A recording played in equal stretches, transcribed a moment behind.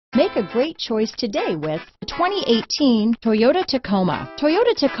Make a great choice today with the 2018 Toyota Tacoma.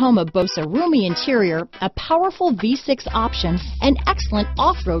 Toyota Tacoma boasts a roomy interior, a powerful V6 option, and excellent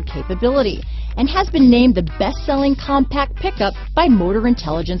off-road capability, and has been named the best-selling compact pickup by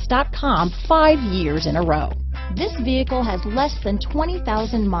MotorIntelligence.com 5 years in a row. This vehicle has less than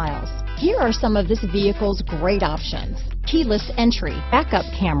 20,000 miles. Here are some of this vehicle's great options: keyless entry, backup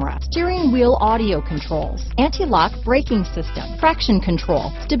camera, steering wheel audio controls, anti-lock braking system, traction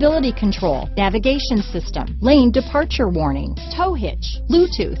control, stability control, navigation system, lane departure warning, tow hitch,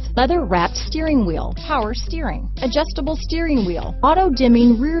 Bluetooth, leather-wrapped steering wheel, power steering, adjustable steering wheel,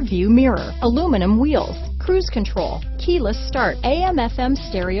 auto-dimming rear view mirror, aluminum wheels, cruise control, keyless start, AM/FM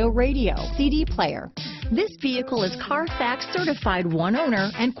stereo radio, CD player. This vehicle is Carfax certified one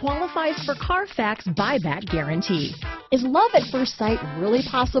owner and qualifies for Carfax buyback guarantee. Is love at first sight really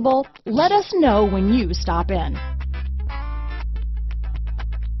possible? Let us know when you stop in.